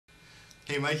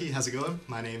Hey Mikey, how's it going?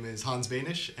 My name is Hans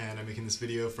Banish and I'm making this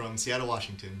video from Seattle,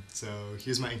 Washington. So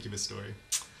here's my Incubus story.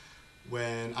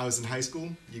 When I was in high school,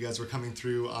 you guys were coming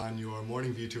through on your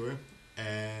morning view tour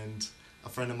and a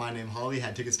friend of mine named Holly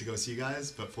had tickets to go see you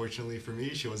guys, but fortunately for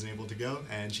me, she wasn't able to go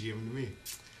and she gave them to me.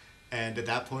 And at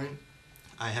that point,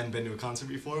 I hadn't been to a concert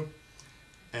before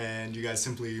and you guys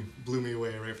simply blew me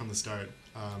away right from the start.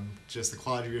 Just the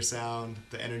quality of your sound,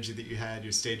 the energy that you had,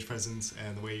 your stage presence,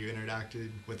 and the way you interacted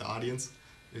with the audience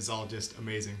is all just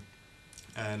amazing.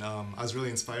 And I was really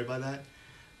inspired by that.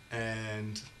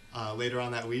 And later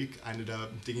on that week, I ended up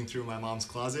digging through my mom's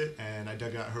closet and I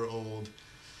dug out her old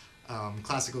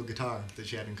classical guitar that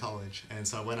she had in college. And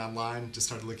so I went online, just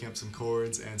started looking up some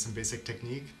chords and some basic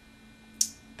technique,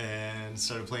 and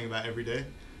started playing about every day.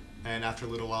 And after a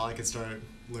little while, I could start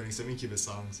learning some Incubus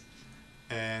songs.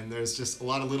 And there's just a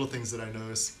lot of little things that I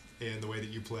noticed in the way that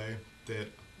you play that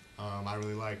I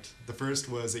really liked. The first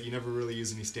was that you never really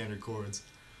use any standard chords.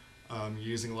 You're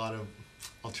using a lot of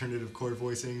alternative chord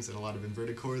voicings and a lot of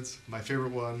inverted chords. My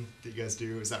favorite one that you guys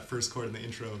do is that first chord in the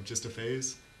intro of Just a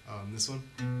Phase, this one.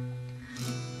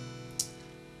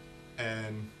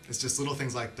 And it's just little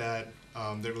things like that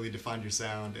that really defined your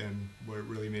sound and what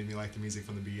really made me like the music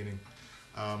from the beginning.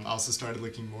 I also started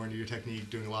looking more into your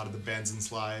technique, doing a lot of the bends and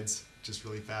slides, just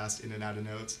really fast in and out of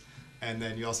notes. And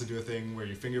then you also do a thing where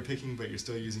you're finger picking, but you're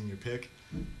still using your pick.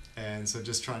 And so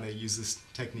just trying to use this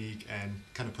technique and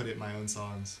kind of put it in my own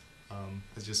songs,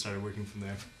 I just started working from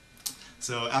there.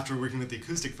 So after working with the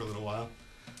acoustic for a little while,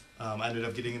 I ended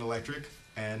up getting an electric.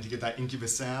 And to get that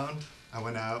Incubus sound, I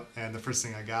went out and the first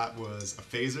thing I got was a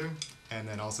phaser and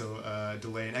then also a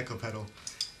delay and echo pedal.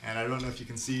 And I don't know if you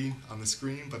can see on the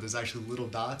screen, but there's actually little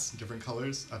dots, different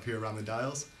colors up here around the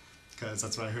dials, because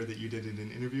that's what I heard that you did in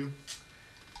an interview.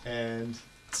 And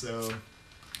so,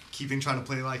 trying to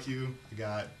play like you, I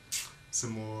got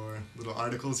some more little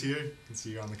articles here. You can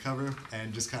see you're on the cover,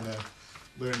 and just kind of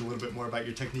learned a little bit more about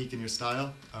your technique and your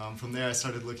style. From there, I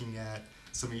started looking at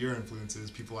some of your influences,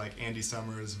 people like Andy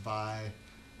Summers, Vi,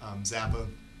 Zappa,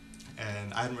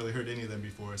 and I hadn't really heard any of them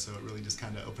before, so it really just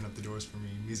kind of opened up the doors for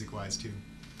me, music-wise too.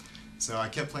 So I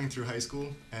kept playing through high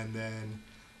school, and then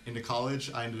into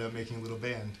college, I ended up making a little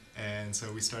band. And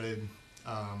so we started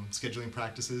scheduling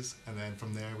practices, and then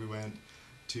from there we went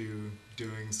to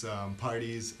doing some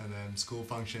parties, and then school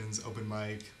functions, open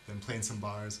mic, then playing some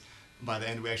bars. And by the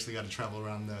end, we actually got to travel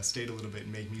around the state a little bit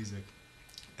and make music.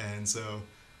 And so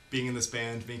being in this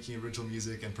band, making original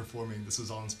music, and performing, this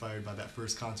was all inspired by that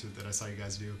first concert that I saw you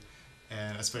guys do,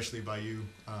 and especially by you,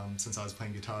 since I was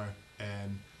playing guitar.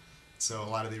 And so a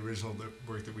lot of the original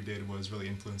work that we did was really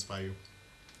influenced by you.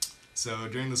 So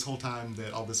during this whole time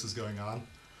that all this was going on,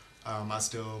 I was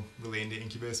still really into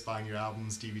Incubus, buying your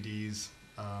albums, DVDs,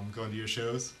 going to your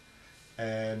shows,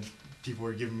 and people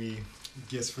were giving me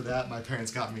gifts for that. My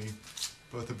parents got me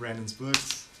both of Brandon's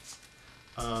books.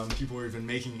 People were even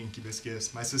making Incubus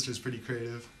gifts. My sister's pretty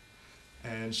creative,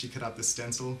 and she cut out this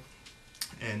stencil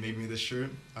and made me this shirt.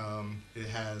 It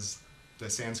has the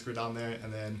Sanskrit on there,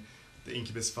 and then the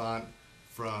Incubus font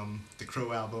from the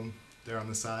Crow album there on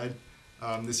the side.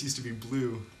 This used to be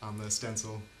blue on the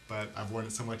stencil, but I've worn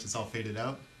it so much it's all faded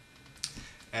out.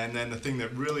 And then the thing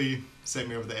that really set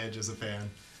me over the edge as a fan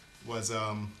was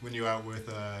when you were out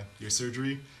with your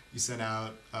surgery, you sent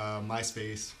out a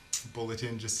MySpace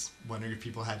bulletin just wondering if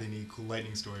people had any cool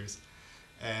lightning stories.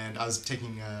 And I was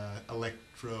taking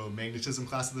electromagnetism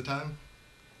class at the time,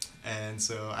 and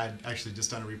so I'd actually just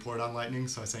done a report on lightning,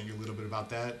 so I sent you a little bit about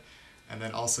that. And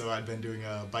then also I'd been doing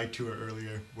a bike tour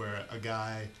earlier where a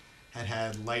guy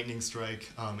had lightning strike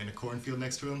in a cornfield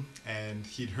next to him, and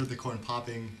he'd heard the corn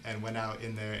popping and went out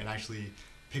in there and actually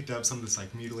picked up some of this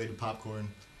like mutilated popcorn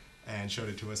and showed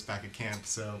it to us back at camp.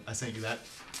 So I sent you that.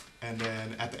 And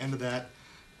then at the end of that,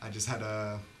 I just had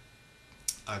a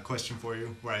question for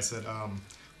you where I said,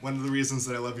 one of the reasons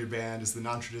that I love your band is the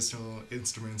non-traditional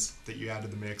instruments that you add to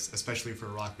the mix, especially for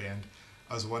a rock band.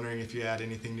 I was wondering if you had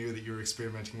anything new that you were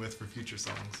experimenting with for future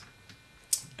songs.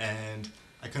 And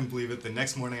I couldn't believe it. The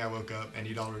next morning I woke up and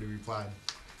you'd already replied.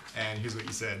 And here's what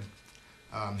you said.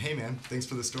 Hey man, thanks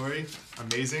for the story.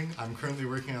 Amazing. I'm currently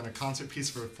working on a concert piece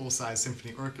for a full-size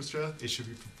symphony orchestra. It should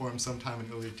be performed sometime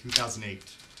in early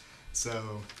 2008.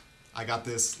 So I got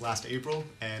this last April,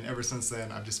 and ever since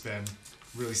then I've just been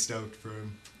really stoked for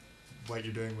what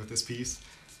you're doing with this piece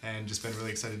and just been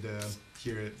really excited to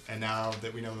hear it. And now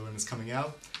that we know when it's coming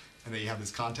out and that you have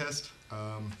this contest,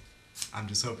 I'm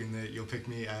just hoping that you'll pick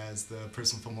me as the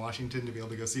person from Washington to be able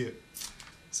to go see it.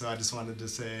 So I just wanted to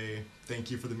say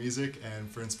thank you for the music and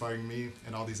for inspiring me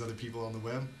and all these other people on the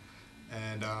web.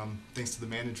 And thanks to the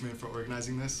management for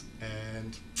organizing this.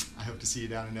 And I hope to see you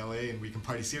down in LA and we can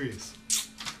party serious.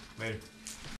 Later.